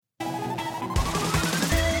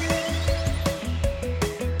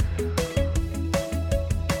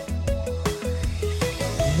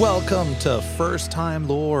Welcome to First Time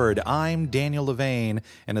Lord. I'm Daniel Levane,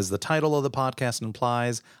 and as the title of the podcast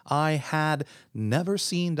implies, I had never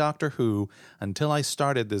seen Doctor Who until I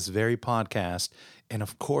started this very podcast. And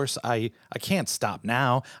of course, I can't stop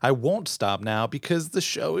now. I won't stop now because the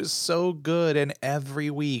show is so good. And every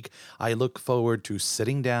week I look forward to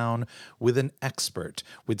sitting down with an expert,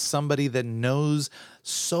 with somebody that knows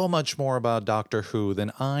so much more about Doctor Who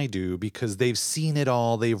than I do because they've seen it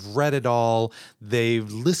all, they've read it all, they've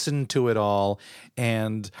listened to it all.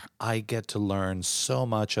 And I get to learn so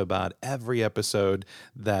much about every episode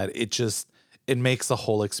that it makes the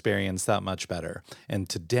whole experience that much better. And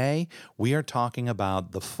today we are talking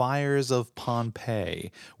about The Fires of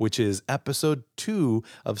Pompeii, which is episode 2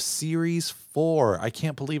 of series 4. I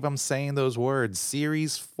can't believe I'm saying those words.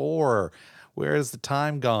 Series 4. Where has the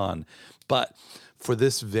time gone? But for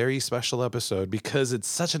this very special episode, because it's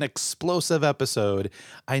such an explosive episode,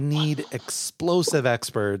 I need explosive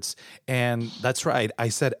experts. And that's right, I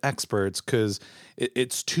said experts because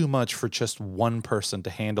it's too much for just one person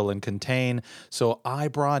to handle and contain. So I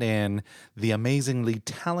brought in the amazingly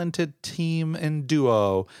talented team and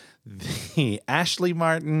duo, the Ashley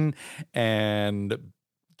Martin and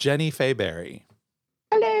Jenny Faye Berry.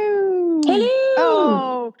 Hello. Hello.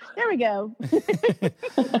 Oh, there we go.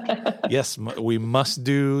 Yes, we must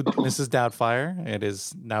do Mrs. Doubtfire. It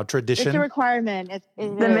is now tradition. It's a requirement. The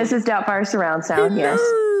Mrs. Doubtfire surround sound, yes.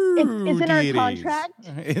 It's in our contract.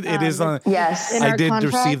 It is on. Yes. In I our did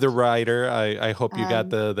contract. receive the rider. I hope you got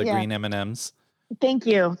the yeah. green M&Ms. Thank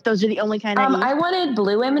you. Those are the only kind I need. I wanted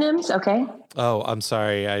blue M&Ms, okay? Oh, I'm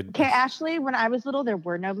sorry. Okay, Ashley, when I was little, there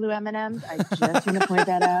were no blue M&Ms. I just want to point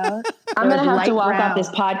that out. I'm going to have to light walk brown. off this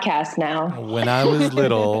podcast now. When I was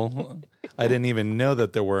little, I didn't even know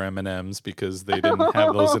that there were M&Ms because they didn't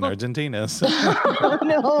have those in Argentina. So. Oh,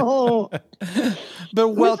 no. But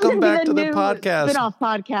welcome This is back to the new podcast. Spin-off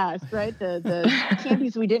podcast, right? The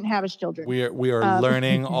candies we didn't have as children. We are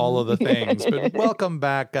learning all of the things. But welcome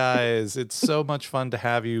back, guys. It's so much fun to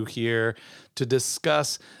have you here to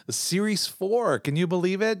discuss Series 4. Can you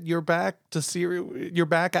believe it? You're back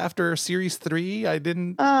after Series 3. I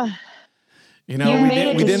didn't. We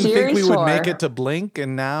didn't think we would make it to Blink,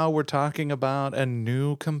 and now we're talking about a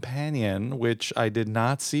new companion, which I did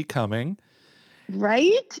not see coming.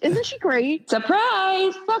 Right? Isn't she great?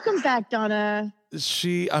 Surprise! Welcome back, Donna.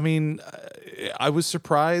 I was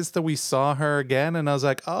surprised that we saw her again, and I was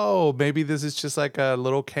like, oh, maybe this is just like a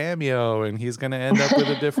little cameo, and he's going to end up with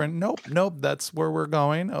a different... Nope, that's where we're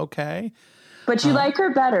going. Okay. But you like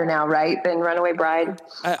her better now, right, than Runaway Bride?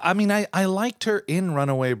 I liked her in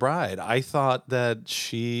Runaway Bride. I thought that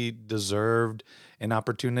she deserved an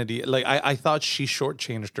opportunity. Like, I thought she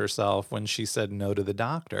shortchanged herself when she said no to the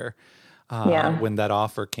doctor when that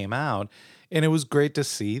offer came out. And it was great to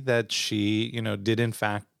see that she, did in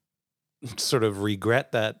fact sort of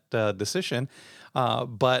regret that decision.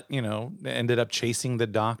 But, ended up chasing the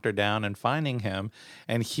doctor down and finding him.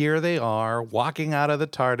 And here they are walking out of the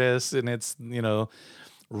TARDIS, and it's,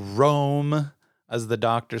 Rome, as the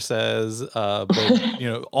doctor says.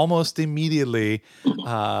 But, almost immediately,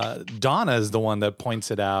 Donna is the one that points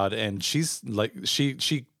it out. And she's like,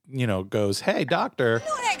 she goes, hey, doctor. I'm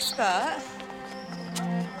not an expert,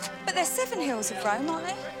 but there's 7 hills of Rome, aren't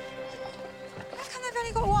they? How come they've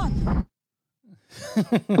only got one?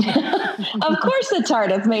 Of course the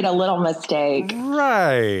TARDIS made a little mistake.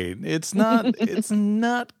 Right. It's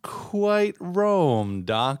not quite Rome,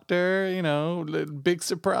 doctor. Big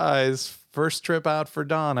surprise. First trip out for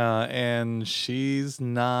Donna, and she's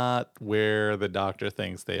not where the doctor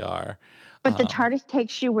thinks they are. But the TARDIS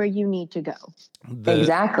takes you where you need to go.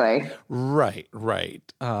 Exactly. Right.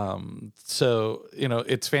 So,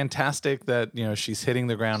 it's fantastic that, she's hitting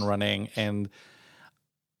the ground running. And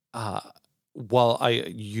while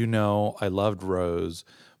I loved Rose,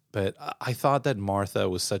 but I thought that Martha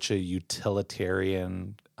was such a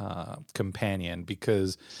utilitarian companion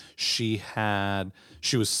because she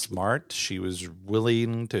was smart. She was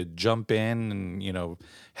willing to jump in and,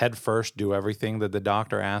 head first, do everything that the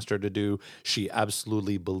doctor asked her to do. She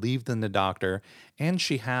absolutely believed in the doctor, and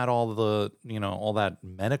she had all that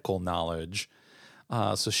medical knowledge.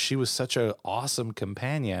 So she was such an awesome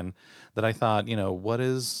companion that I thought, what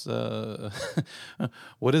is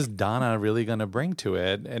Donna really going to bring to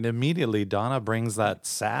it? And immediately Donna brings that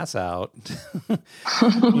sass out,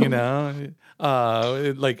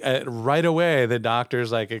 right away, the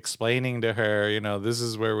doctor's like explaining to her, this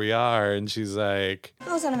is where we are. And she's like,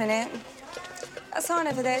 Hold on a minute. That sign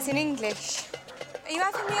over there, it's in English. Are you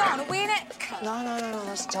having me on? Are we in it? No,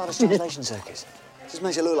 that's the TARDIS translation circus. Just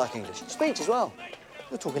makes it look like English. Speech as well.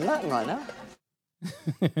 You're talking Latin right now.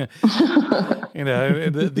 You know,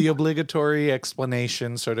 the obligatory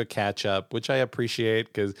explanation sort of catch up, which I appreciate,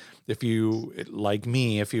 because if you were like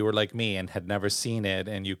me and had never seen it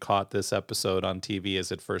and you caught this episode on TV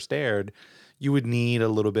as it first aired, you would need a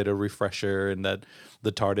little bit of refresher, and that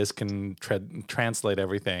the TARDIS can translate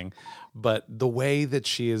everything. But the way that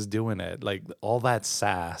she is doing it, like all that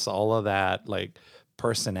sass, all of that like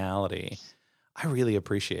personality, I really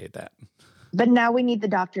appreciate that. But now we need the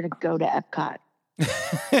Doctor to go to Epcot.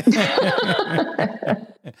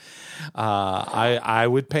 I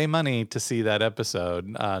would pay money to see that episode.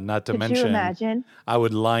 Not to Could mention, you imagine? I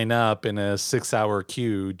would line up in a 6-hour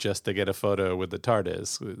queue just to get a photo with the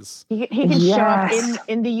TARDIS. He can show up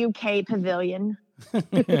in the UK pavilion.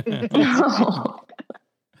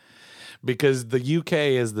 Because the UK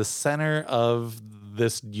is the center of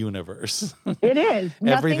this universe. It is.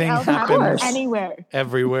 Everything Nothing else happens anywhere.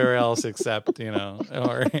 Everywhere else except,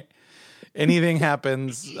 or anything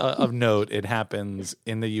happens of note, it happens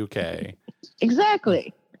in the UK.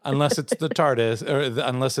 Exactly. Unless it's the TARDIS, or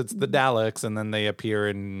unless it's the Daleks, and then they appear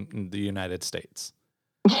in the United States.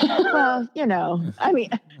 Well, I mean,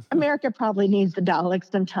 America probably needs the Daleks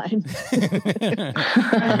sometimes.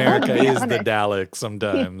 America is the Daleks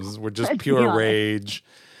sometimes. We're just pure rage.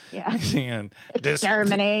 Yeah. And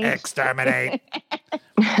Exterminate.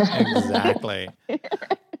 Exactly.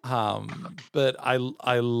 But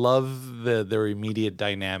I love their immediate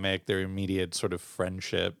dynamic, their immediate sort of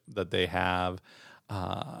friendship that they have,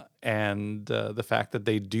 and the fact that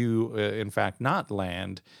they do, in fact, not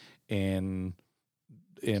land in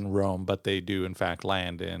Rome, but they do, in fact,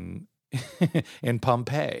 land in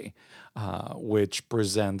Pompeii, which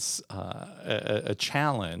presents a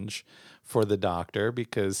challenge for the Doctor,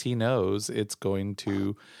 because he knows it's going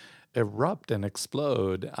to erupt and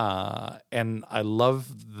explode. And I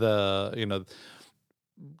love the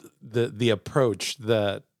approach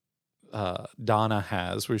that Donna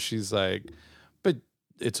has, where she's like, but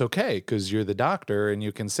it's okay because you're the Doctor and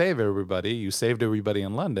you can save everybody. You saved everybody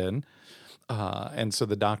in London. And so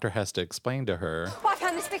the Doctor has to explain to her. Well, I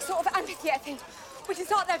found this big sort of amphitheatre thing. We can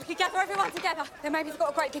start there, we could gather everyone together. Then maybe they've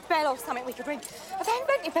got a great big bell or something we could ring. Have they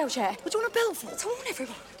invented bells yet? What do you want a bell for? To warn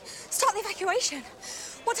everyone. Start the evacuation.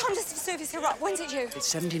 What time does Vesuvius erupt? When's it due? It's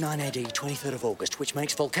 79 AD, 23rd of August, which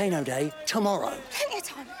makes Volcano Day tomorrow. Plenty of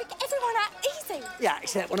time. We get everyone out easy. Yeah,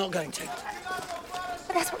 except we're not going to.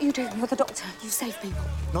 But that's what you do. You're the Doctor. You save people.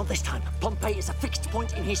 Not this time. Pompeii is a fixed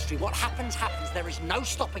point in history. What happens, happens. There is no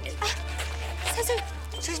stopping it. Says who?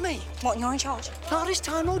 Says me. What, and you're in charge? Not this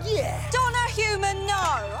time, Lord, yeah. Donna Human, no.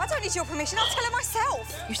 I don't need your permission. I'll tell her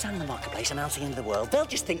myself. You stand in the marketplace announcing the end of the world. They'll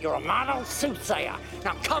just think you're a mad old soothsayer.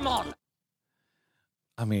 Now, come on.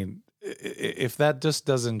 I mean, if that just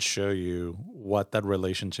doesn't show you what that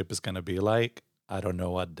relationship is going to be like, I don't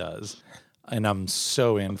know what does. And I'm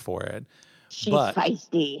so in for it. She's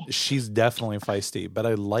feisty. She's definitely feisty. But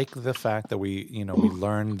I like the fact that we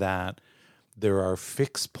learned that there are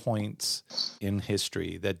fixed points in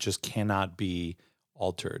history that just cannot be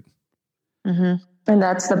altered. Mm-hmm. And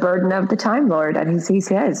that's the burden of the Time Lord, as he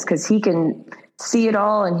says, because he can see it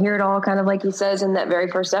all and hear it all, kind of like he says in that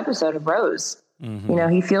very first episode of Rose. Mm-hmm.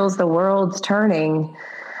 He feels the world's turning.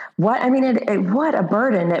 What a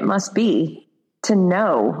burden it must be to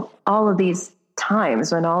know all of these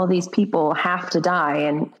times when all of these people have to die,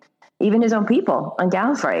 and even his own people on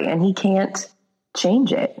Gallifrey, and he can't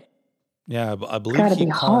change it. Yeah, I believe he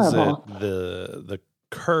calls it the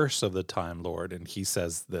curse of the Time Lord, and he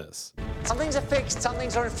says this. Some things are fixed, some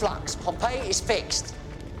things are in flux. Pompeii is fixed.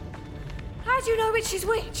 How do you know which is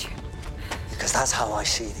which? Because that's how I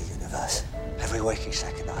see the universe. Every waking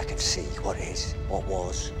second I can see what is, what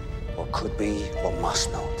was, what could be, what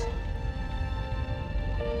must not.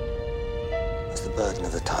 That's the burden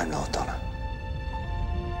of the Time Lord, Donna.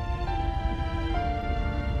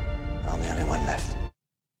 I'm the only one left.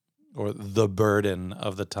 Or the burden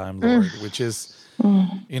of the Time Lord, which is,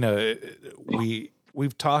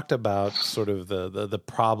 we've talked about sort of the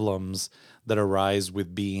problems that arise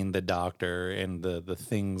with being the Doctor and the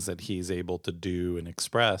things that he's able to do and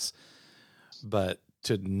express, but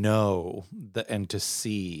to know and to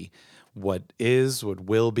see what is, what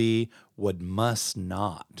will be, what must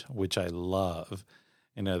not, which I love.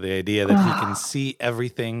 The idea that he can see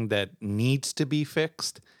everything that needs to be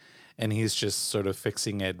fixed, and he's just sort of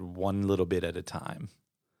fixing it one little bit at a time.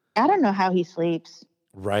 I don't know how he sleeps.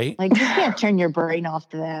 Right? Like, you can't turn your brain off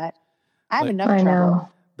to that. I have enough trouble.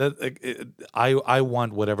 I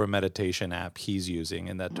want whatever meditation app he's using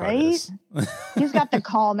in that TARDIS. Right? He's got the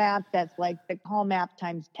Calm app that's like the Calm app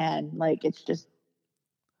times 10. Like, it's just,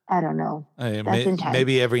 I don't know. That's intense.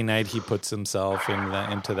 Maybe every night he puts himself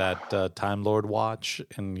into that Time Lord watch,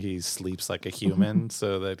 and he sleeps like a human,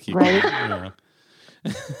 so that he can,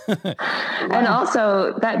 And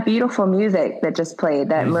also that beautiful music that just played,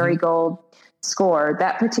 that Murray Gold score,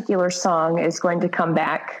 that particular song is going to come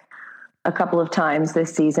back a couple of times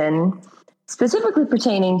this season, specifically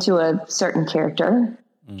pertaining to a certain character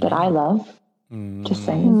that I love. Just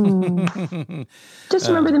saying. Just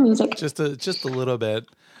remember the music. Just a little bit.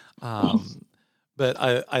 But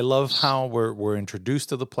I love how we're introduced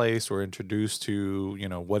to the place. We're introduced to,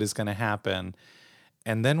 what is going to happen.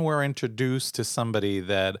 And then we're introduced to somebody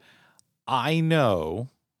that I know,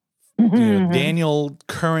 Daniel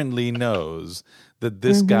currently knows that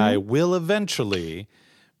this guy will eventually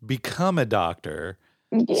become a doctor.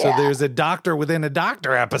 Yeah. So there's a doctor within a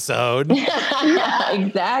doctor episode. Yeah,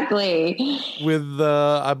 exactly. With,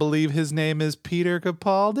 I believe his name is Peter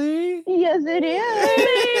Capaldi. Yes, it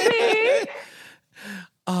is.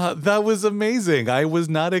 That was amazing. I was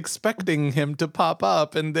not expecting him to pop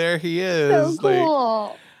up, and there he is. So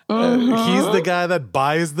cool. He's the guy that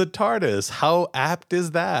buys the TARDIS. How apt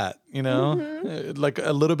is that? Like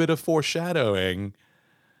a little bit of foreshadowing.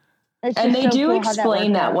 And they do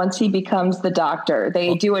explain that once he becomes the doctor.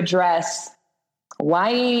 They do address, why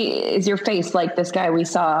is your face like this guy we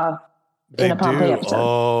saw in a Pompeii episode?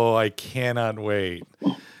 Oh, I cannot wait.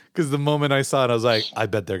 Because the moment I saw it, I was like, I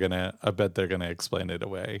bet they're gonna explain it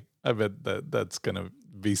away. I bet that's gonna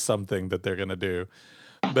be something that they're gonna do.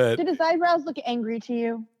 But did his eyebrows look angry to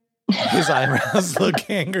you? His eyebrows look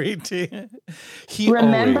angry to you.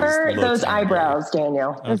 Remember those eyebrows,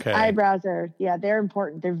 Daniel. Those eyebrows they're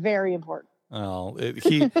important. They're very important. Well,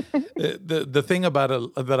 the thing about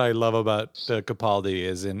it that I love about Capaldi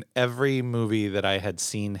is in every movie that I had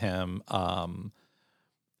seen him,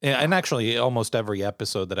 and actually almost every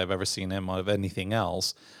episode that I've ever seen him of anything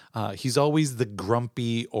else, he's always the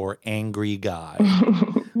grumpy or angry guy.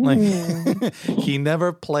 Like he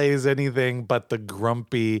never plays anything but the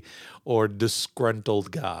grumpy or disgruntled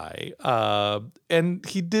guy. And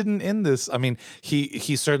he didn't in this. I mean,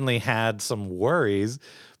 he certainly had some worries,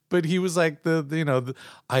 but he was like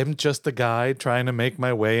I'm just a guy trying to make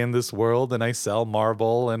my way in this world, and I sell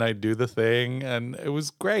Marvel and I do the thing, and it was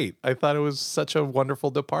great. I thought it was such a wonderful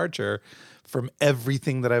departure from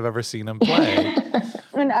everything that I've ever seen him play.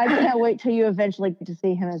 And I can't wait till you eventually get to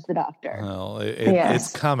see him as the doctor. Well,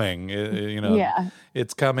 it's coming.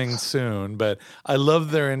 It's coming soon. But I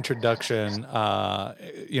love their introduction,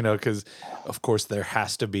 because, of course, there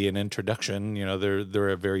has to be an introduction. They're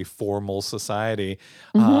a very formal society.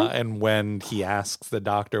 And when he asks the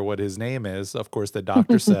doctor what his name is, of course, the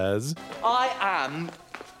doctor says, I am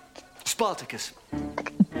Spartacus.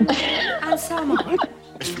 And so am I.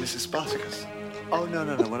 Mr. and Mrs. Spartacus. Oh, no,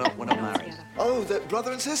 we're not married. Oh, they're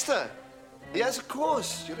brother and sister. Yes, of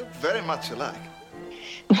course. You look very much alike.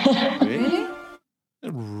 Really?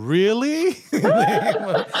 Really?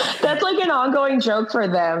 That's like an ongoing joke for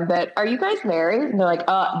them that, are you guys married? And they're like,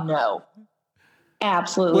 no.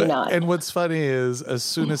 Absolutely not. And what's funny is, as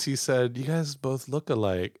soon as he said, you guys both look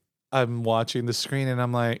alike, I'm watching the screen and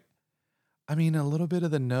I'm like, I mean, a little bit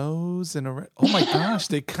of the nose and oh my gosh,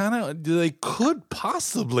 they could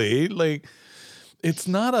possibly, like, it's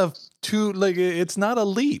not a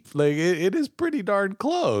leap. Like it is pretty darn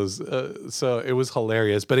close. So it was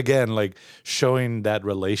hilarious. But again, like showing that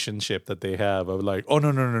relationship that they have of like, oh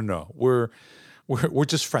no, we're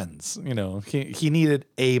just friends. He needed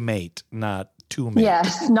a mate, not two mates.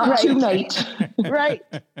 Yes, not two mate. Right.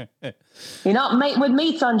 You're not mate with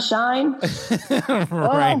me, sunshine.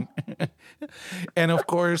 Right. And of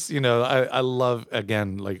course, I love,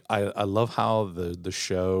 again, like I love how the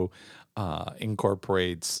show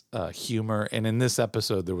incorporates humor, and in this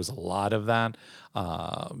episode there was a lot of that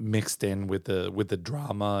mixed in with the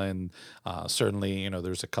drama, and certainly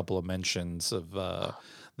there's a couple of mentions of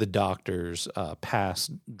the doctor's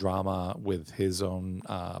past drama with his own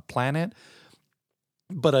planet.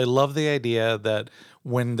 But I love the idea that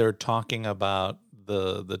when they're talking about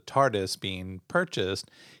the TARDIS being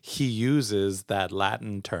purchased, he uses that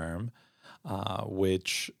Latin term,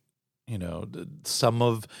 which some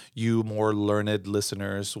of you more learned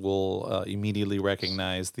listeners will immediately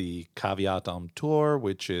recognize the caveat emptor,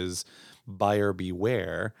 which is buyer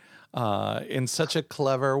beware, in such a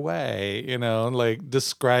clever way, like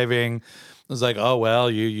describing, it was like, oh,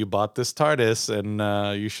 well, you bought this TARDIS and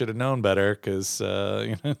you should have known better because,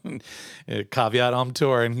 caveat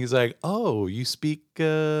emptor. And he's like, oh, you speak,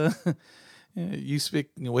 what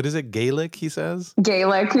is it, Gaelic, he says?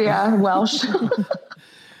 Gaelic, yeah, Welsh.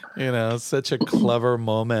 Such a clever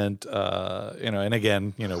moment, and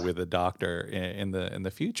again, with the doctor in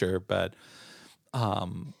the future, but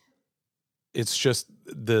it's just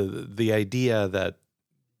the idea that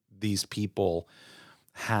these people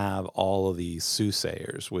have all of these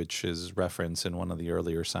soothsayers, which is referenced in one of the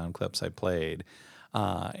earlier sound clips I played,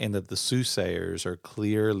 and that the soothsayers are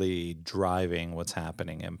clearly driving what's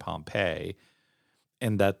happening in Pompeii.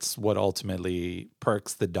 And that's what ultimately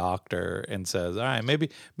perks the doctor and says, all right,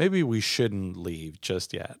 maybe we shouldn't leave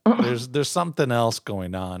just yet. There's something else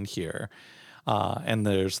going on here. And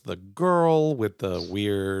there's the girl with the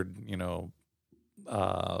weird,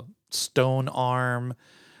 stone arm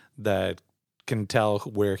that can tell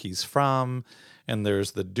where he's from. And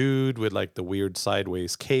there's the dude with like the weird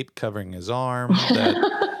sideways cape covering his arm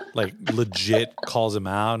that like legit calls him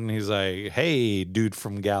out. And he's like, hey, dude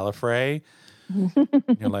from Gallifrey.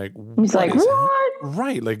 You're like, he's like, what?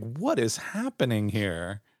 Right. Like, what is happening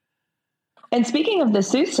here? And speaking of the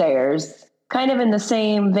soothsayers, kind of in the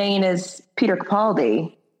same vein as Peter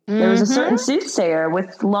Capaldi, there was a certain soothsayer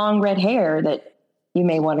with long red hair that you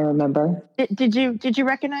may want to remember. Did you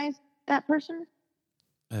recognize that person?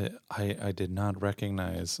 I did not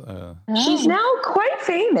recognize. She's now quite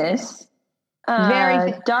famous.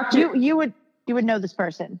 Very Doctor. You would know this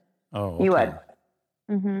person. Oh, okay. You would.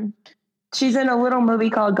 Mm-hmm. She's in a little movie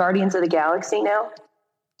called Guardians of the Galaxy now.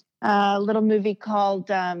 A little movie called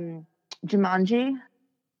Jumanji.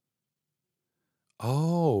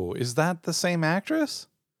 Oh, is that the same actress?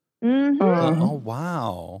 Mm-hmm. Oh,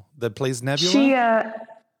 wow. That plays Nebula?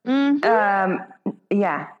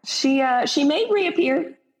 She may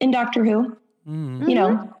reappear in Doctor Who.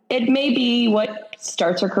 Mm-hmm. It may be what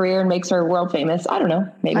starts her career and makes her world famous. I don't know.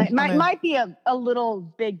 Maybe. Might be a little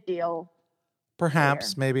big deal.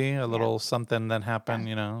 Perhaps, maybe a little something that happened,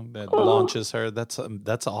 that launches her. That's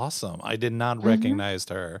awesome. I did not recognize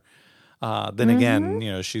her. Then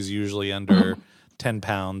again, she's usually under 10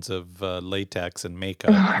 pounds of latex and makeup.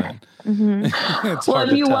 It's well, hard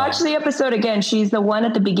if you to tell. watch the episode again, she's the one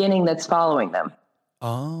at the beginning that's following them.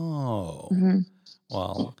 Oh.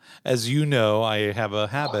 Well, as you know, I have a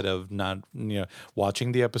habit of not,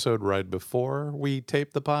 watching the episode right before we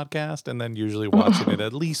tape the podcast and then usually watching it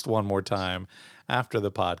at least one more time after the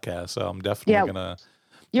podcast. So I'm definitely going to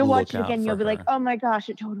You'll watch it again. You'll be like, oh my gosh,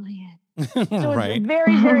 it totally is. So right. It's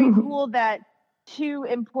very, very cool that two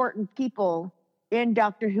important people in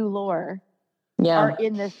Doctor Who lore are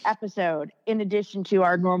in this episode in addition to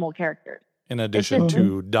our normal characters. In addition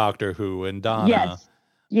to Doctor Who and Donna.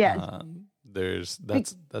 Yes.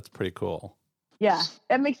 That's pretty cool. Yeah,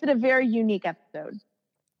 that makes it a very unique episode.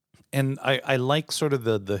 And I like sort of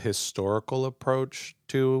the historical approach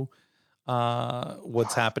to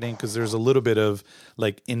what's happening, because there's a little bit of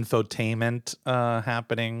like infotainment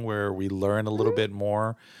happening where we learn a little bit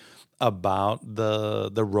more about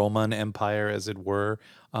the Roman Empire, as it were.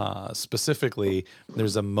 Specifically,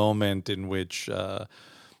 there's a moment in which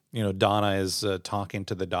Donna is talking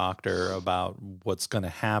to the doctor about what's going to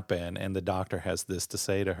happen, and the doctor has this to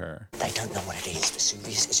say to her. They don't know what it is.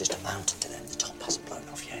 Vesuvius is just a mountain to them. The top hasn't blown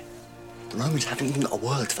off yet. The Romans haven't even got a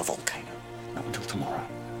word for volcano. Not until tomorrow.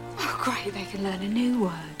 Oh, great. They can learn a new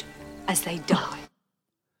word as they die.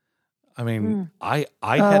 I mean, I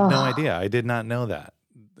had no idea. I did not know that.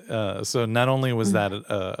 So not only was that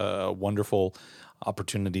a wonderful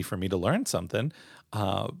opportunity for me to learn something,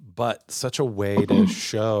 but such a way to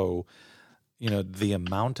show, the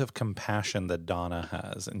amount of compassion that Donna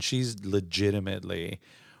has. And she's legitimately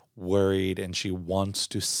worried and she wants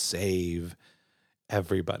to save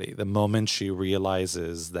everybody. The moment she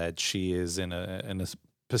realizes that she is in a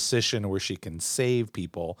position where she can save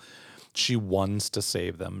people, she wants to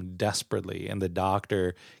save them desperately. And the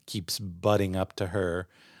doctor keeps butting up to her,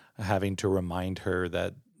 having to remind her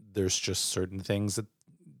that there's just certain things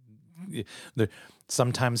that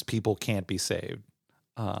sometimes people can't be saved.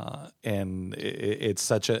 And it's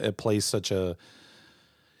it plays such a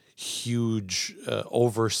huge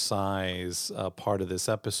oversized part of this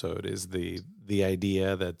episode is the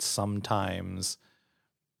idea that sometimes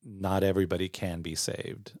not everybody can be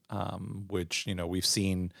saved, which, we've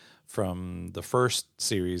seen from the first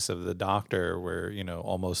series of The Doctor where,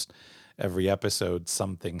 almost every episode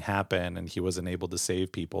something happened and he wasn't able to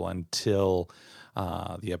save people until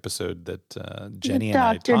the episode that Jenny and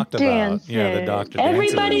I talked about. Yeah, the doctor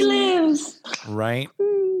Everybody lives. Right?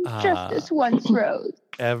 Justice once rose.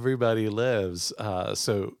 Everybody lives.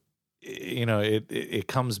 So, it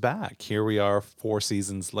comes back. Here we are 4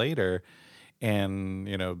 seasons later, and,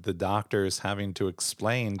 the doctor is having to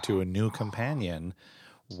explain to a new companion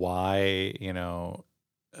why,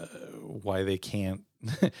 why they can't,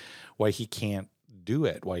 why he can't do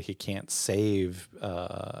it, why he can't save,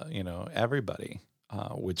 everybody,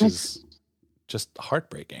 which is just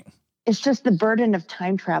heartbreaking. It's just the burden of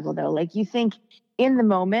time travel, though. Like, you think in the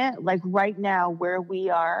moment, like right now where we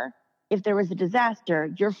are, if there was a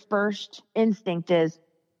disaster, your first instinct is,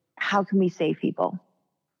 how can we save people?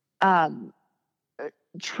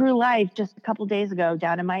 True life, just a couple days ago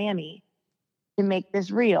down in Miami, to make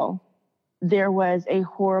this real, there was a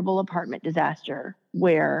horrible apartment disaster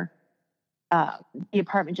where the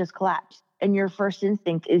apartment just collapsed. And your first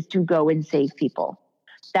instinct is to go and save people.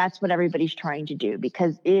 That's what everybody's trying to do,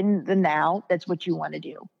 because in the now, that's what you want to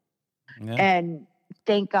do. Yeah. And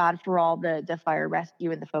thank God for all the fire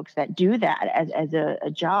rescue and the folks that do that as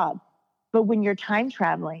a job. But when you're time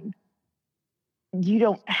traveling, you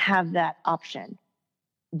don't have that option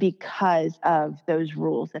because of those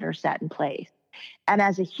rules that are set in place. And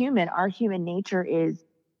as a human, our human nature is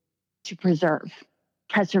to preserve,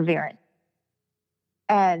 perseverance.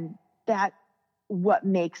 And that's what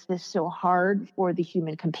makes this so hard for the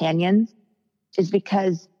human companions, is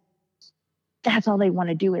because that's all they want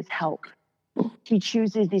to do is help. He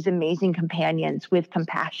chooses these amazing companions with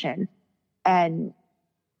compassion, and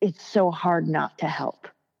it's so hard not to help.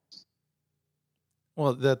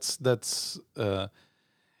 Well,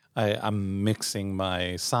 I'm mixing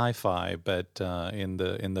my sci-fi, but in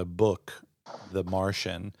the book, The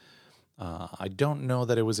Martian, I don't know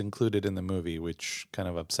that it was included in the movie, which kind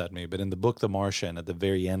of upset me. But in the book, The Martian, at the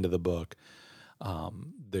very end of the book,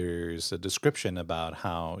 there's a description about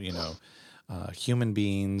how, human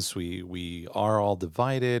beings, we are all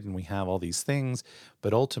divided and we have all these things.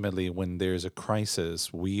 But ultimately, when there's a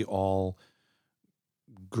crisis, we all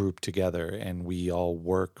group together and we all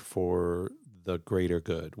work for the greater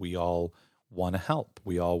good. We all want to help.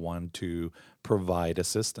 We all want to provide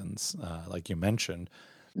assistance, like you mentioned.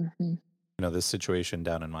 Mm-hmm. This situation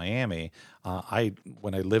down in Miami,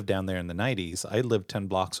 when I lived down there in the 90s, I lived 10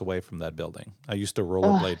 blocks away from that building. I used to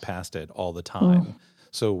rollerblade past it all the time.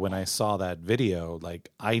 So when I saw that video, like,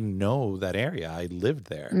 I know that area. I lived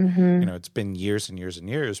there. Mm-hmm. It's been years and years and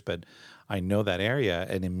years, but I know that area,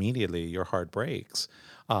 and immediately your heart breaks,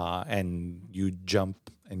 and you jump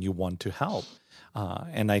and you want to help.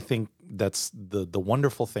 And I think that's the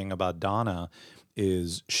wonderful thing about Donna,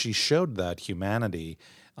 is she showed that humanity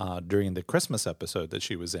during the Christmas episode that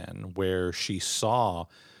she was in, where she saw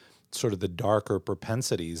sort of the darker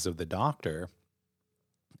propensities of the Doctor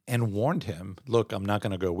and warned him, look, I'm not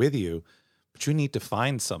going to go with you, but you need to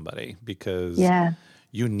find somebody, because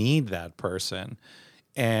you need that person.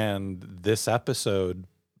 And this episode,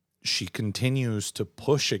 she continues to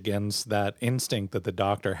push against that instinct that the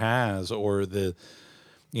Doctor has, or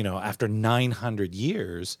after 900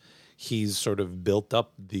 years, he's sort of built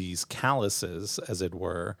up these calluses, as it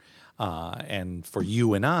were. And for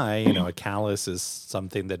you and I, a callus is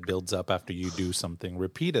something that builds up after you do something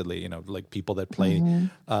repeatedly. Like people that play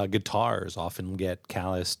guitars often get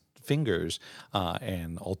calloused fingers.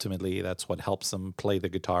 And ultimately, that's what helps them play the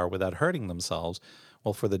guitar without hurting themselves.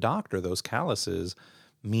 Well, for the Doctor, those calluses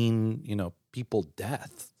mean, people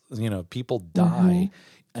death. People die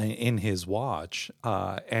in his watch,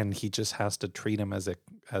 and he just has to treat him as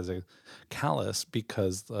a callus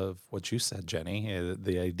because of what you said, Jenny,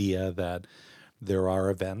 the idea that there are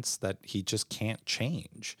events that he just can't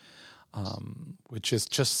change, which is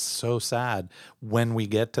just so sad when we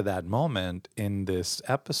get to that moment in this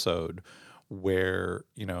episode where,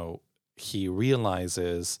 he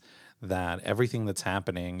realizes that everything that's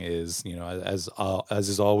happening is, as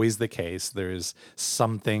is always the case, there's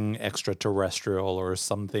something extraterrestrial or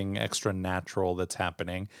something extra natural that's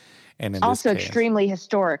happening. And in also this case, extremely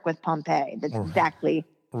historic with Pompeii. That's exactly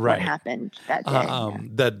what happened that day.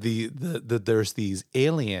 That there's these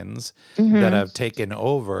aliens that have taken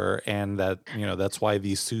over, and that, that's why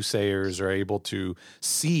these soothsayers are able to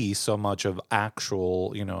see so much of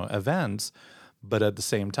actual, events. But at the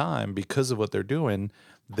same time, because of what they're doing,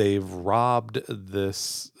 they've robbed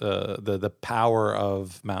this the power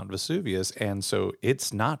of Mount Vesuvius, and so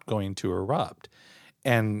it's not going to erupt.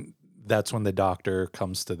 And that's when the Doctor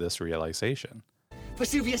comes to this realization.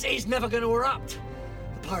 Vesuvius is never going to erupt.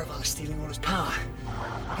 The Pyrovar is stealing all his power.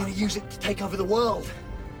 We're going to use it to take over the world.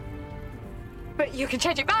 But you can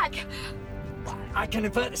change it back. I can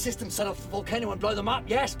invert the system, set off the volcano and blow them up,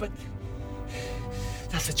 yes, but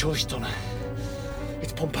that's a choice, Donna.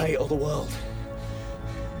 It's Pompeii or the world.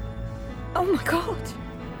 Oh my God.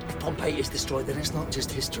 If Pompeii is destroyed, then it's not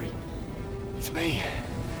just history. It's me.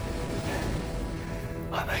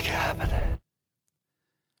 I make it happen.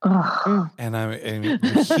 And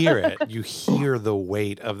you hear it. You hear the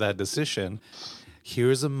weight of that decision.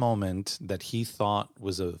 here's a moment that he thought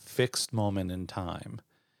was a fixed moment in time.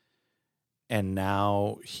 And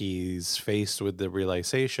now he's faced with the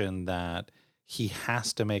realization that he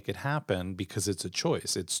has to make it happen because it's a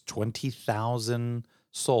choice. It's 20,000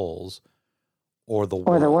 souls or the world.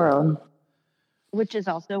 Or the world. Which is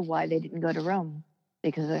also why they didn't go to Rome,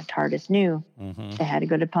 because the TARDIS knew they had to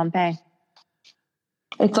go to Pompeii.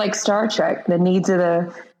 It's like Star Trek. The needs of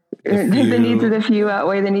the needs of the few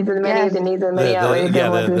outweigh the needs of the many. Yes. The needs of the many outweigh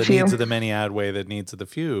the few. needs of the many outweigh the needs of the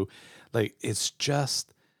few. Like, it's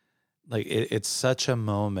just like it's such a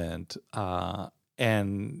moment,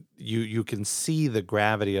 and you can see the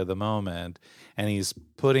gravity of the moment. And he's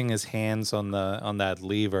putting his hands on that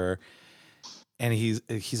lever, and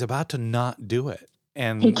he's about to not do it,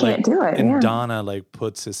 and He can't do it. And yeah. Donna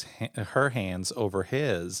puts her hands over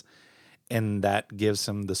his, and that gives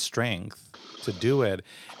him the strength to do it.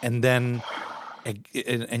 And then,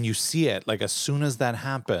 and you see it, as soon as that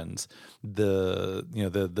happens, the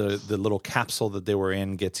little capsule that they were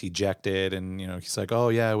in gets ejected, and he's like, oh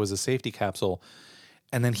yeah, it was a safety capsule,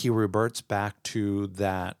 and then he reverts back to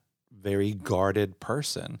that very guarded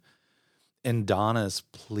person, and Donna's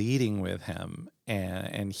pleading with him,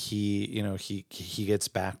 and he gets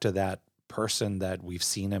back to that person that we've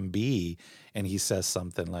seen him be, and he says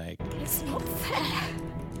something like, It's not fair.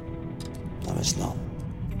 No, it's not.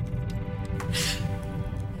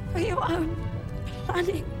 For your own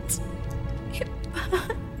planet. It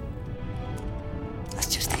burns.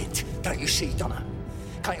 That's just it. Don't you see, Donna?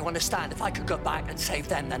 Can't you understand? If I could go back and save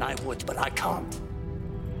them, then I would, but I can't.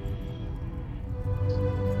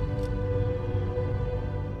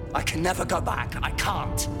 I can never go back. I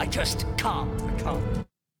can't. I just can't. I can't.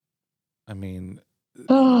 I mean,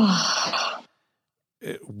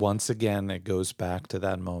 once again, it goes back to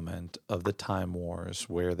that moment of the Time Wars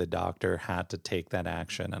where the Doctor had to take that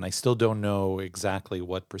action. And I still don't know exactly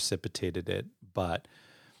what precipitated it, but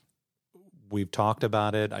we've talked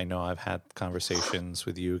about it. I know I've had conversations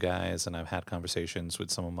with you guys, and I've had conversations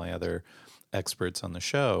with some of my other experts on the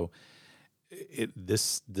show.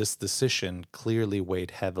 This decision clearly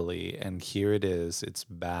weighed heavily, and here it is. It's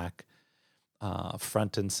back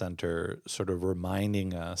front and center, sort of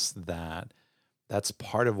reminding us that that's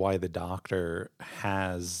part of why the Doctor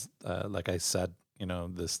has, like I said,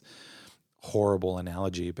 this horrible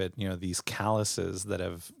analogy, but, these calluses that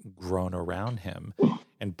have grown around him.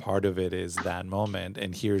 And part of it is that moment.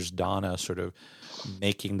 And here's Donna sort of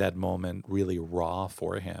making that moment really raw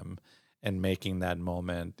for him, and making that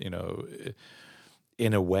moment,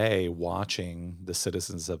 in a way, watching the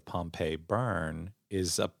citizens of Pompeii burn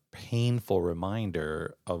is a painful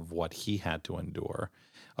reminder of what he had to endure,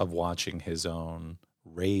 of watching his own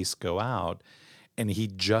race go out. And he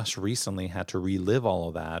just recently had to relive all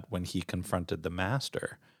of that when he confronted the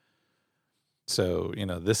Master. So,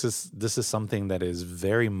 this is something that is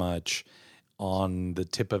very much on the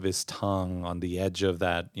tip of his tongue, on the edge of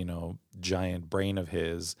that, giant brain of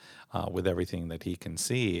his, with everything that he can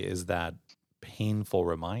see, is that painful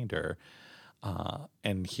reminder.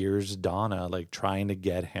 And here's Donna trying to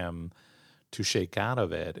get him to shake out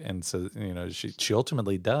of it. And so, she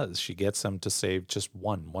ultimately does. She gets him to save just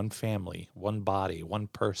one family, one body, one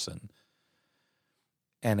person.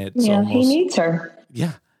 And it's almost, he needs her.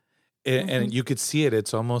 Yeah. And you could see it.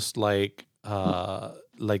 It's almost like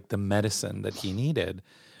the medicine that he needed.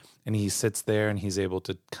 And he sits there and he's able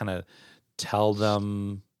to kind of tell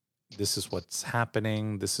them, this is what's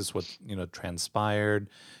happening. This is what, transpired.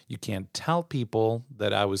 You can't tell people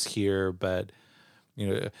that I was here, but,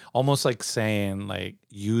 almost like saying,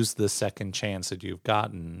 use the second chance that you've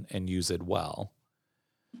gotten and use it well.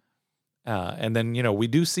 And then, we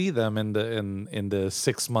do see them in the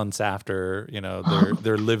 6 months after,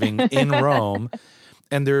 they're living in Rome,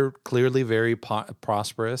 and they're clearly very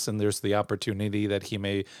prosperous. And there's the opportunity that he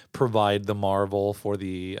may provide the marvel for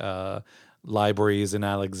the libraries in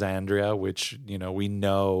Alexandria, which, we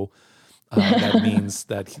know that means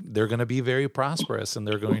that they're going to be very prosperous, and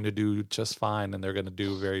they're going to do just fine, and they're going to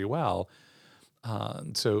do very well.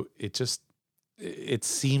 So it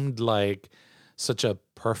seemed like such a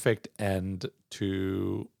perfect end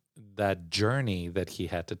to that journey that he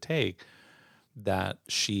had to take, that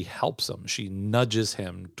she helps him. She nudges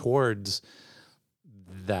him towards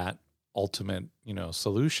that ultimate,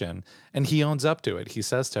 solution. And he owns up to it. He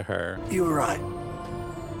says to her, You were right.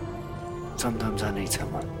 Sometimes I need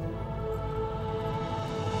someone.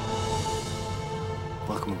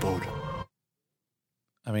 Welcome aboard.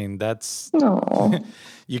 I mean, that's, Aww.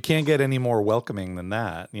 you can't get any more welcoming than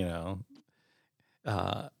that,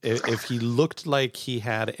 If he looked like he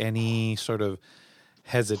had any sort of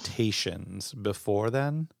hesitations before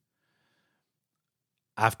then,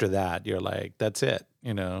 after that, you're like, that's it.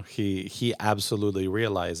 You know, he absolutely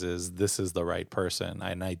realizes this is the right person,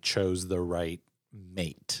 and I chose the right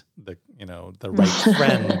mate, the right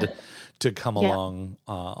friend to come along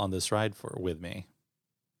on this ride with me.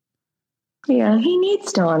 Yeah, he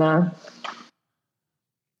needs Donna.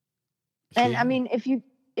 And I mean, if you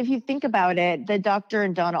think about it, the Doctor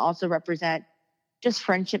and Donna also represent just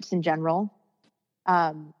friendships in general.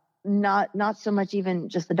 Not so much even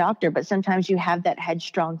just the Doctor, but sometimes you have that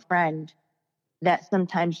headstrong friend that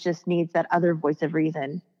sometimes just needs that other voice of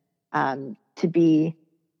reason to be,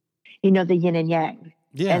 the yin and yang.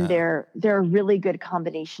 Yeah. And they're a really good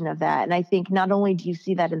combination of that. And I think not only do you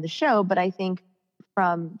see that in the show, but I think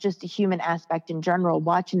from just a human aspect in general,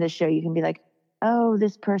 watching the show, you can be like, oh,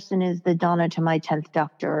 this person is the Donna to my 10th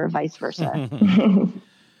Doctor, or vice versa.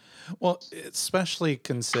 Well, especially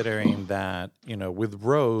considering that, with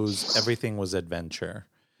Rose, everything was adventure.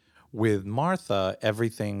 With Martha,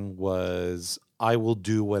 everything was, I will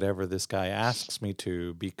do whatever this guy asks me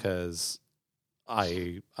to because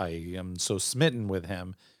I am so smitten with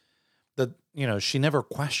him that, she never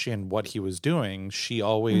questioned what he was doing. She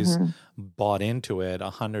always bought into it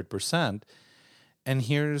 100%. And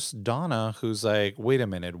here's Donna, who's like, wait a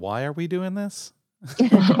minute, why are we doing this?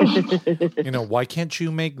 Why can't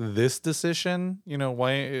you make this decision?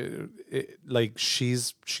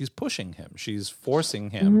 She's pushing him, she's forcing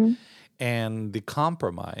him, and the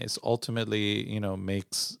compromise ultimately,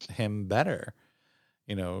 makes him better.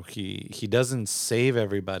 He doesn't save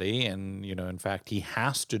everybody, and in fact, he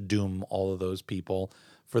has to doom all of those people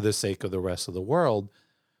for the sake of the rest of the world.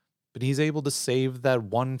 But he's able to save that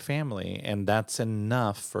one family, and that's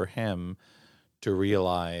enough for him to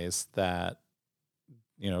realize that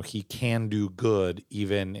he can do good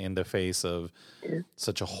even in the face of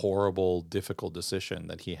such a horrible, difficult decision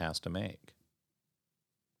that he has to make.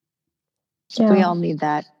 Yeah. We all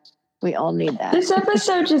need that. This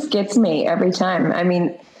episode just gets me every time. I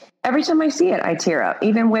mean, every time I see it, I tear up.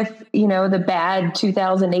 Even with, the bad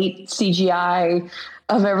 2008 CGI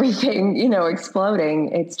of everything,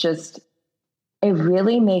 exploding. It's just, it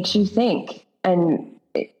really makes you think. And,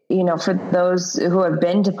 for those who have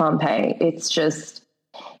been to Pompeii,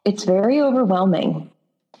 it's very overwhelming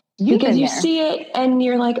because you see it and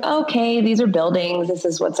you're like, okay, these are buildings. This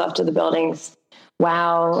is what's up to the buildings.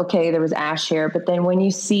 Wow. Okay. There was ash here. But then when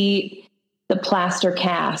you see the plaster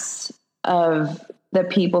casts of the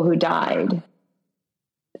people who died,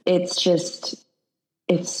 it's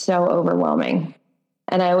so overwhelming.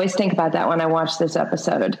 And I always think about that when I watch this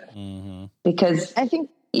episode, because I think,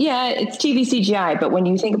 it's TV CGI, but when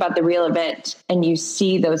you think about the real event and you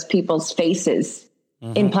see those people's faces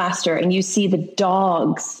in plaster and you see the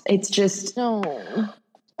dogs, it's just, the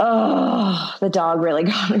dog really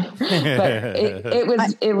got me. But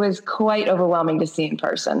it was quite overwhelming to see in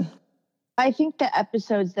person. I think the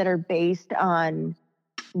episodes that are based on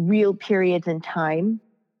real periods in time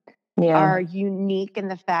are unique in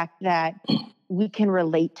the fact that we can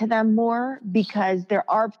relate to them more because there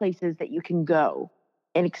are places that you can go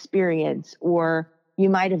and experience, or you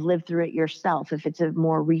might have lived through it yourself if it's a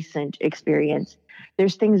more recent experience.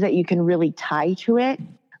 There's things that you can really tie to it.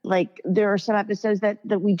 Like there are some episodes that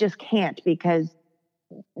we just can't because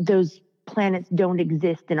those planets don't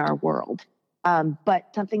exist in our world. But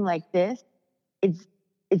something like this,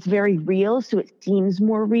 it's very real, so it seems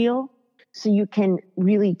more real. So you can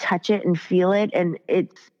really touch it and feel it, and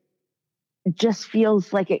it just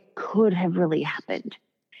feels like it could have really happened.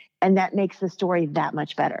 And that makes the story that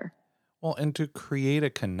much better. Well, and to create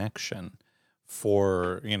a connection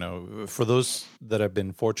for those that have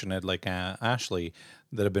been fortunate, like Ashley,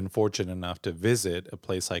 that have been fortunate enough to visit a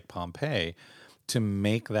place like Pompeii, to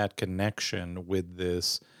make that connection with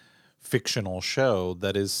this fictional show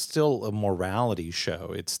that is still a morality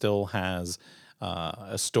show. It still has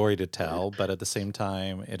a story to tell, but at the same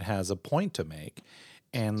time, it has a point to make.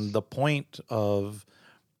 And the point of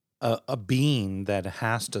a being that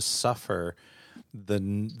has to suffer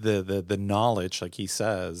the knowledge, like he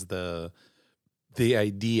says, the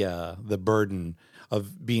idea, the burden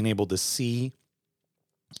of being able to see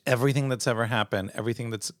everything that's ever happened,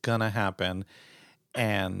 everything that's gonna happen,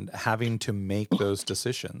 and having to make those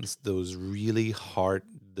decisions, those really hard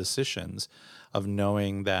decisions of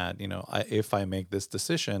knowing that, if I make this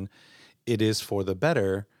decision, it is for the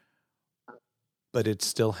better, but it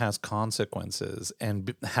still has consequences,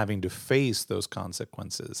 and having to face those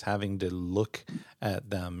consequences, having to look at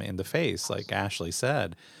them in the face, like Ashley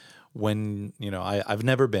said. When I've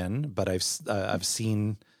never been, but I've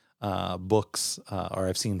seen books or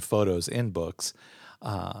I've seen photos in books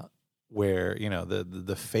where, you know,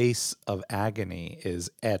 the face of agony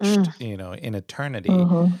is etched, you know, in eternity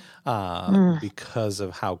because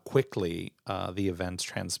of how quickly the events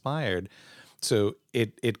transpired. So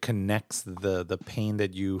it connects the pain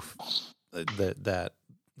that that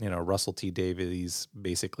you know, Russell T Davies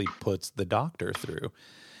basically puts the Doctor through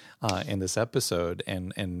in this episode,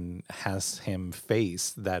 and has him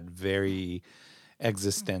face that very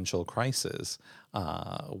existential crisis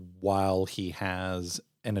while he has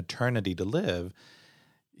an eternity to live.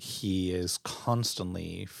 He is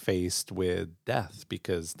constantly faced with death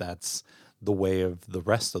because that's the way of the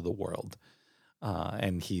rest of the world.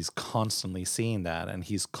 And he's constantly seeing that, and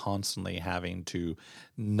he's constantly having to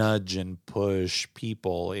nudge and push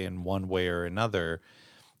people in one way or another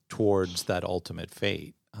towards that ultimate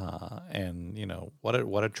fate. And, you know, what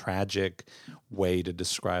a tragic way to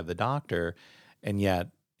describe the Doctor. And yet,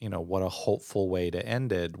 you know, what a hopeful way to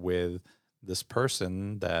end it with this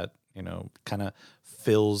person that, you know, kind of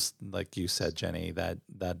fills, like you said, Jenny, that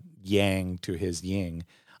yang to his yin.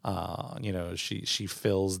 You know, she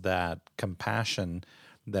fills that compassion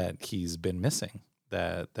that he's been missing,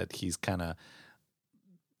 that he's kind of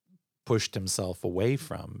pushed himself away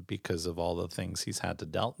from because of all the things he's had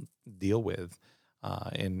to deal with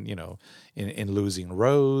in losing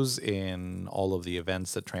Rose, in all of the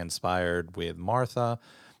events that transpired with Martha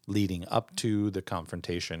leading up to the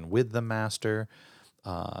confrontation with the Master.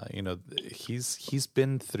 You know, he's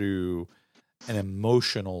been through an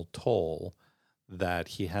emotional toll that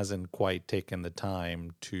he hasn't quite taken the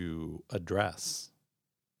time to address.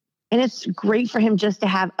 And it's great for him just to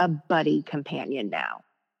have a buddy companion now.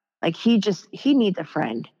 Like he needs a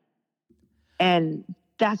friend. And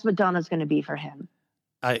that's what Donna's going to be for him.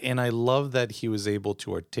 I love that he was able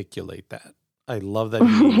to articulate that. I love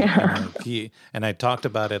that he and I talked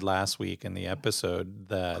about it last week in the episode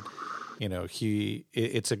that, you know,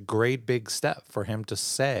 it's a great big step for him to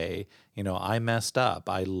say, you know, I messed up.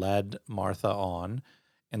 I led Martha on,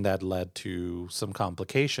 and that led to some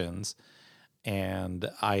complications. And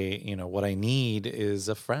what I need is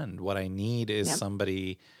a friend. What I need is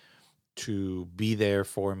somebody to be there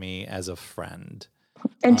for me as a friend.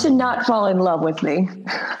 And to not fall in love with me.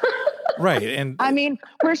 Right. And I mean,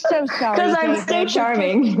 we're so sorry. Because I'm so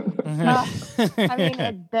charming. I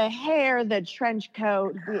mean, the hair, the trench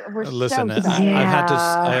coat. We're listen, so sorry.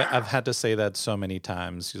 I've had to say that so many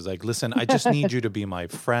times. He's like, listen, I just need you to be my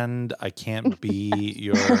friend. I can't be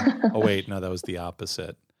your. Oh wait, no, that was the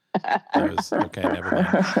opposite. That was okay. Never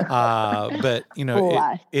mind. But you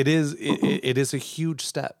know, it is a huge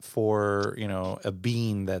step for, you know, a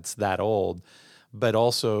being that's that old, but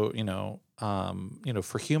also, you know,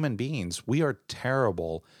 for human beings, we are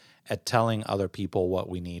terrible at telling other people what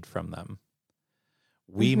we need from them.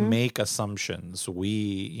 We make assumptions. We,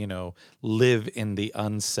 you know, live in the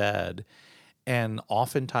unsaid. And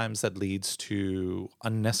oftentimes that leads to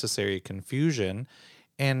unnecessary confusion.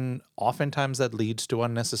 And oftentimes that leads to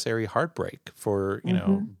unnecessary heartbreak for, you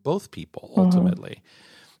know, both people ultimately.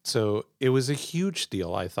 So it was a huge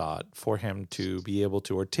deal, I thought, for him to be able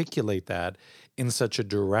to articulate that in such a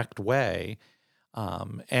direct way.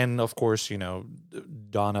 And of course, you know,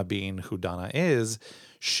 Donna being who Donna is,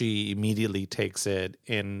 she immediately takes it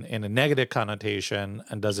in a negative connotation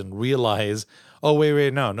and doesn't realize, oh,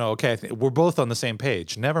 wait, no, okay, we're both on the same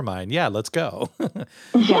page. Never mind. Yeah, let's go.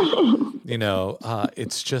 You know,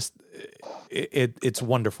 it's just, it's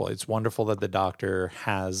wonderful. It's wonderful that the Doctor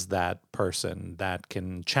has that person that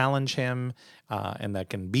can challenge him and that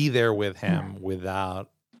can be there with him without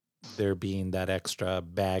there being that extra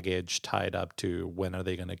baggage tied up to when are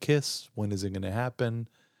they going to kiss? When is it going to happen?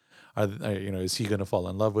 Is he going to fall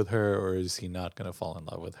in love with her, or is he not going to fall in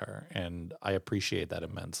love with her? And I appreciate that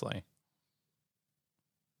immensely.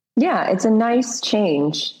 Yeah, it's a nice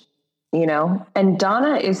change, you know, and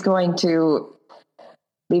Donna is going to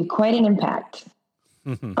leave quite an impact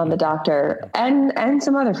on the Doctor and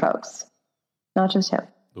some other folks, not just him.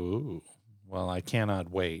 Ooh. Well, I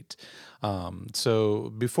cannot wait.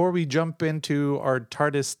 So before we jump into our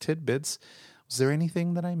TARDIS tidbits, was there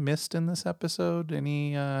anything that I missed in this episode?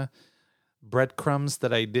 Any breadcrumbs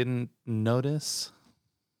that I didn't notice?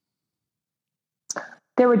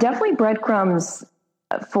 There were definitely breadcrumbs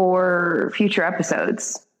for future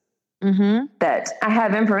episodes that I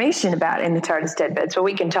have information about in the TARDIS tidbits, but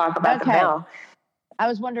we can talk about them now. I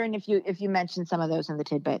was wondering if you mentioned some of those in the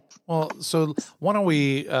tidbits. Well, so why don't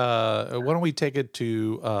we take it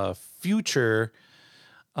to future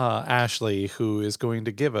Ashley, who is going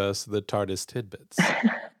to give us the TARDIS tidbits.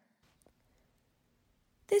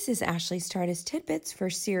 This is Ashley's TARDIS tidbits for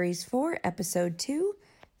Series 4, Episode 2,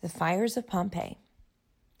 The Fires of Pompeii.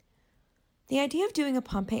 The idea of doing a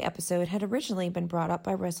Pompeii episode had originally been brought up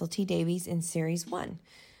by Russell T Davies in Series 1,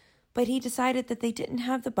 but he decided that they didn't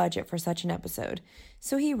have the budget for such an episode,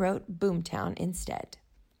 so he wrote Boomtown instead.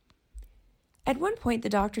 At one point, the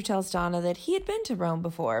Doctor tells Donna that he had been to Rome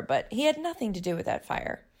before, but he had nothing to do with that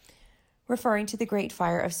fire, referring to the Great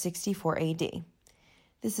Fire of 64 AD.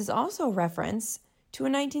 This is also a reference to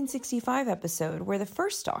a 1965 episode where the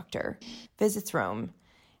first Doctor visits Rome,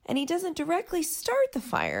 and he doesn't directly start the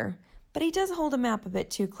fire, but he does hold a map a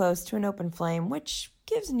bit too close to an open flame, which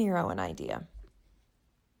gives Nero an idea.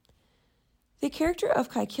 The character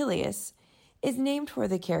of Caecilius is named for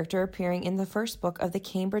the character appearing in the first book of the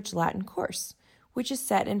Cambridge Latin course, which is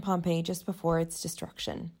set in Pompeii just before its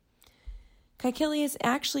destruction. Caecilius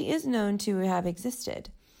actually is known to have existed.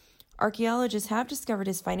 Archaeologists have discovered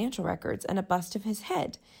his financial records and a bust of his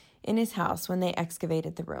head in his house when they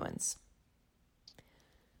excavated the ruins.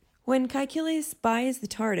 When Caecilius buys the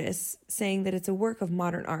TARDIS, saying that it's a work of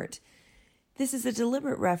modern art, this is a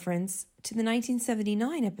deliberate reference to the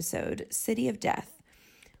 1979 episode City of Death,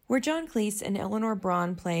 where John Cleese and Eleanor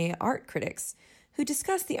Braun play art critics who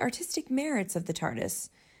discuss the artistic merits of the TARDIS,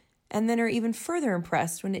 and then are even further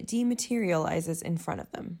impressed when it dematerializes in front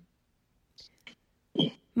of them.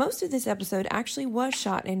 Most of this episode actually was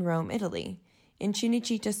shot in Rome, Italy, in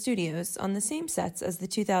Cinecittà Studios on the same sets as the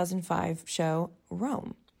 2005 show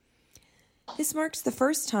Rome. This marks the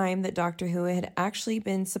first time that Doctor Who had actually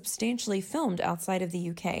been substantially filmed outside of the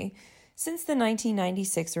UK since the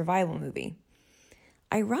 1996 revival movie.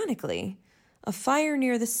 Ironically, a fire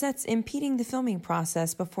near the sets impeding the filming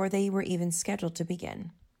process before they were even scheduled to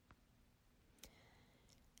begin.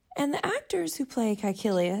 And the actors who play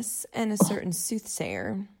Caecilius and a certain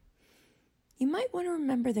soothsayer, you might want to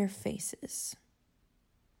remember their faces.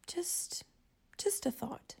 Just a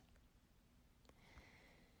thought.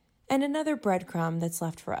 And another breadcrumb that's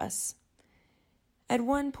left for us. At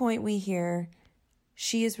one point we hear,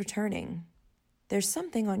 "She is returning. There's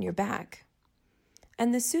something on your back."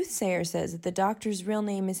 And the soothsayer says that the Doctor's real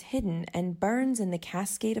name is hidden and burns in the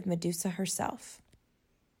cascade of Medusa herself.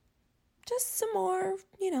 Just some more,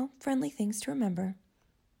 friendly things to remember.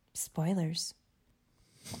 Spoilers.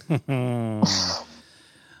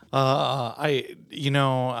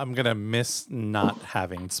 I'm going to miss not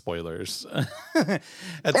having spoilers.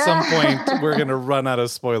 At some point, we're going to run out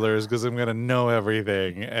of spoilers because I'm going to know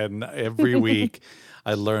everything. And every week,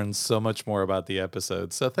 I learn so much more about the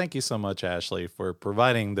episode. So thank you so much, Ashley, for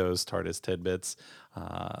providing those TARDIS tidbits.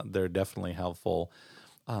 They're definitely helpful.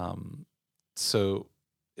 So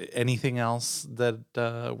anything else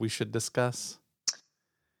that we should discuss?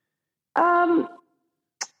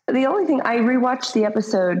 The only thing, I rewatched the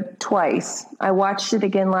episode twice. I watched it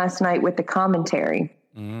again last night with the commentary.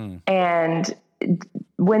 And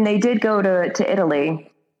when they did go to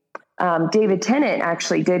Italy, David Tennant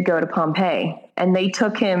actually did go to Pompeii, and they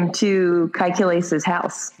took him to Caecilius's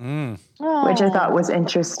house, which I thought was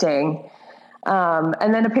interesting.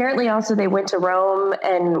 And then apparently also they went to Rome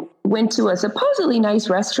and went to a supposedly nice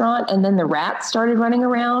restaurant, and then the rats started running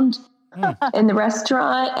around in the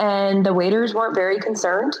restaurant, and the waiters weren't very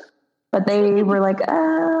concerned, but they were like,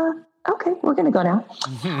 okay, we're going to go now.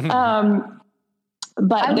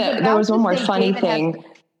 But there was one more funny thing.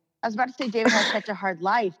 I was about to say David has such a hard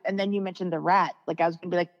life, and then you mentioned the rat. Like, I was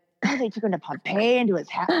going to be like, oh, they took him to Pompeii into his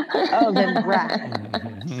house. Oh, then rat.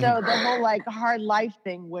 So the whole hard life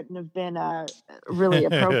thing wouldn't have been really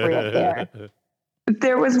appropriate there.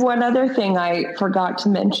 There was one other thing I forgot to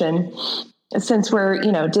mention, since we're,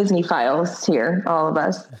 Disney files here, all of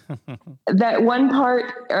us. That one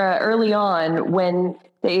part early on when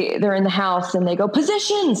they're in the house and they go,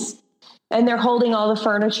 "Positions!" and they're holding all the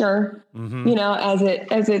furniture,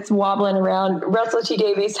 as it's wobbling around. Russell T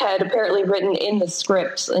Davies had apparently written in the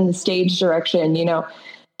script, in the stage direction,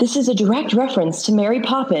 this is a direct reference to Mary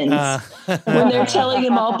Poppins. When they're telling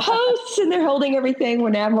him all posts and they're holding everything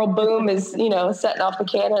when Admiral Boom is, setting off the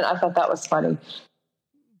cannon. I thought that was funny.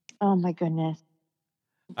 Oh my goodness.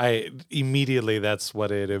 That's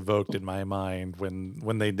what it evoked in my mind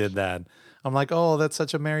when they did that. I'm like, oh, that's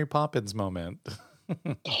such a Mary Poppins moment.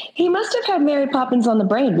 He must have had Mary Poppins on the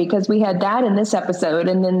brain, because we had that in this episode.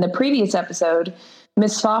 And then the previous episode,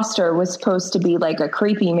 Miss Foster was supposed to be like a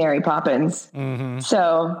creepy Mary Poppins.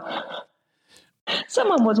 So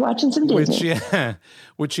someone was watching some Disney.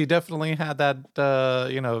 Which she definitely had that,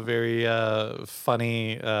 very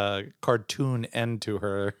funny cartoon end to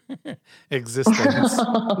her existence.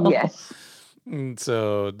 Yes.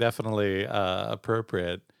 So definitely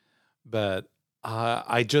appropriate. But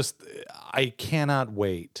I cannot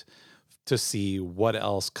wait to see what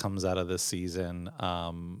else comes out of this season.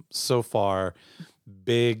 So far,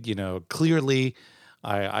 big, clearly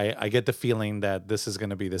I get the feeling that this is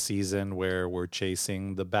going to be the season where we're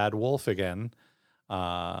chasing the bad wolf again.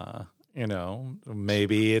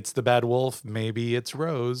 Maybe it's the bad wolf, maybe it's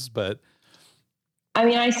Rose, but I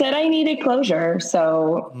mean, I said I needed closure,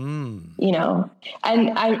 so, and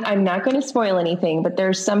I'm not going to spoil anything, but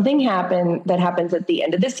there's something that happens at the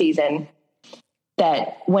end of the season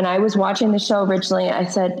that when I was watching the show originally, I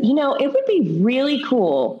said, it would be really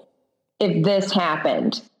cool if this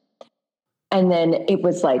happened. And then it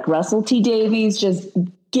was like Russell T. Davies just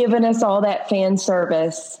giving us all that fan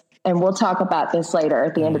service. And we'll talk about this later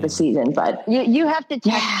at the end of the season, but you have to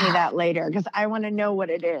text me that later because I want to know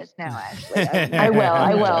what it is now, Ashley. I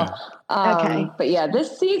will. Okay. But yeah,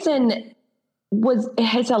 this season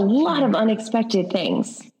has a lot of unexpected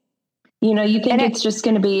things. You think it's just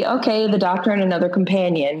going to be, okay, the Doctor and another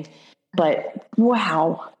companion, but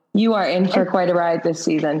wow, you are in for quite a ride this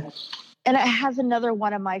season. And it has another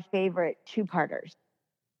one of my favorite two-parters.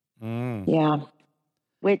 Yeah.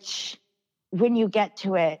 Which, when you get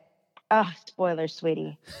to it, spoilers,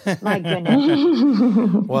 sweetie. My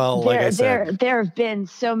goodness. Well, like I said, there have been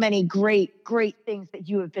so many great things that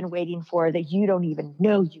you have been waiting for that you don't even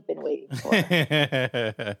know you've been waiting for.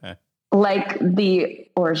 Like the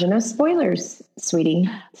origin of spoilers, sweetie.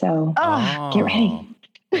 So get ready.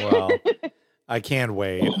 Well, I can't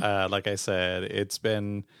wait. Like I said, it's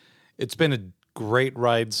been a great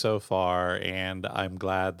ride so far, and I'm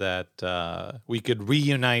glad that we could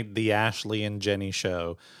reunite the Ashley and Jenny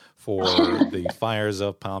show for the Fires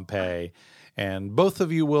of Pompeii. And both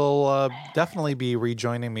of you will definitely be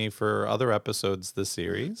rejoining me for other episodes this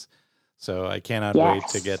series. So I cannot wait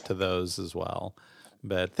to get to those as well.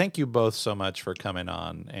 But thank you both so much for coming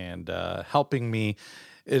on and helping me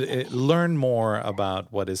learn more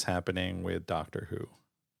about what is happening with Doctor Who.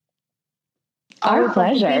 Our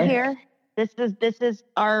pleasure. To be here. This is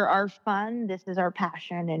our fun. This is our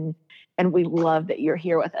passion, and we love that you're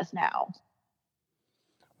here with us now.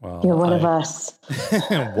 Well, you're one of us.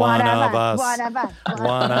 One of us.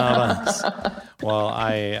 Well,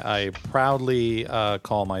 I proudly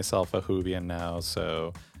call myself a Whovian now,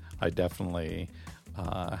 so I definitely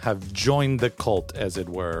have joined the cult, as it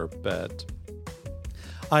were. But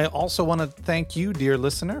I also want to thank you, dear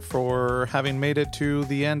listener, for having made it to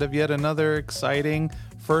the end of yet another exciting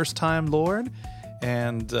First Time Lord.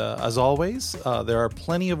 And as always, there are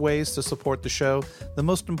plenty of ways to support the show. The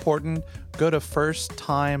most important, go to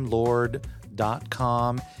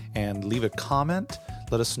firsttimelord.com and leave a comment.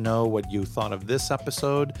 Let us know what you thought of this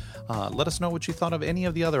episode. Let us know what you thought of any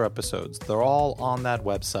of the other episodes. They're all on that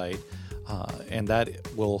website. And that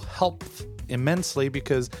will help immensely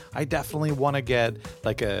because I definitely want to get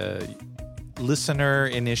like a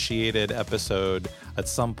listener-initiated episode at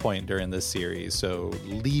some point during this series. So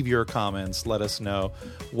leave your comments. Let us know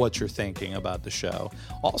what you're thinking about the show.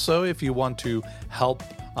 Also, if you want to help,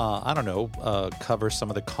 cover some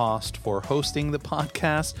of the cost for hosting the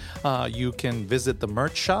podcast, you can visit the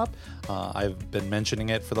merch shop. I've been mentioning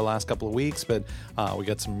it for the last couple of weeks, but we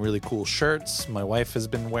got some really cool shirts. My wife has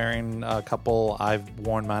been wearing a couple. I've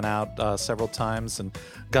worn mine out several times and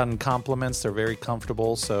gotten compliments. They're very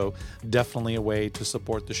comfortable, so definitely a way to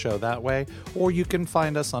support the show that way. Or you can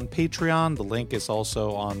find us on Patreon. The link is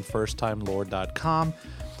also on firsttimelord.com.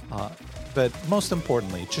 But most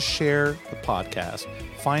importantly, just share the podcast.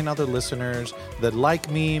 Find other listeners that, like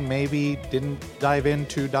me, maybe didn't dive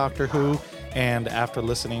into Doctor Who, and after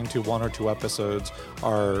listening to one or two episodes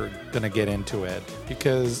are going to get into it.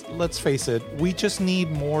 Because, let's face it, we just need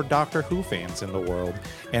more Doctor Who fans in the world,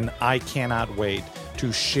 and I cannot wait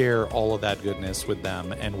to share all of that goodness with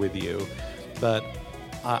them and with you. But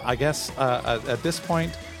I guess at this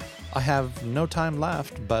point, I have no time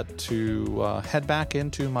left but to head back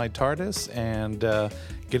into my TARDIS and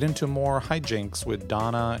get into more hijinks with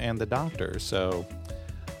Donna and the Doctor. So,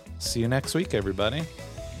 see you next week, everybody.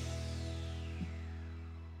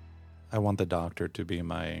 I want the Doctor to be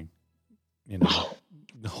my,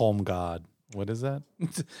 home god. What is that?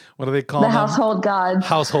 What do they call him? The household god.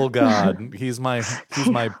 Household god. He's my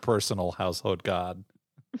personal household god.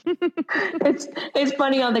 It's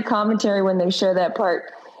funny on the commentary when they show that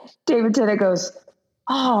part. David Tennant goes,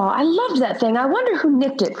 "Oh, I loved that thing. I wonder who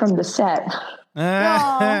nicked it from the set."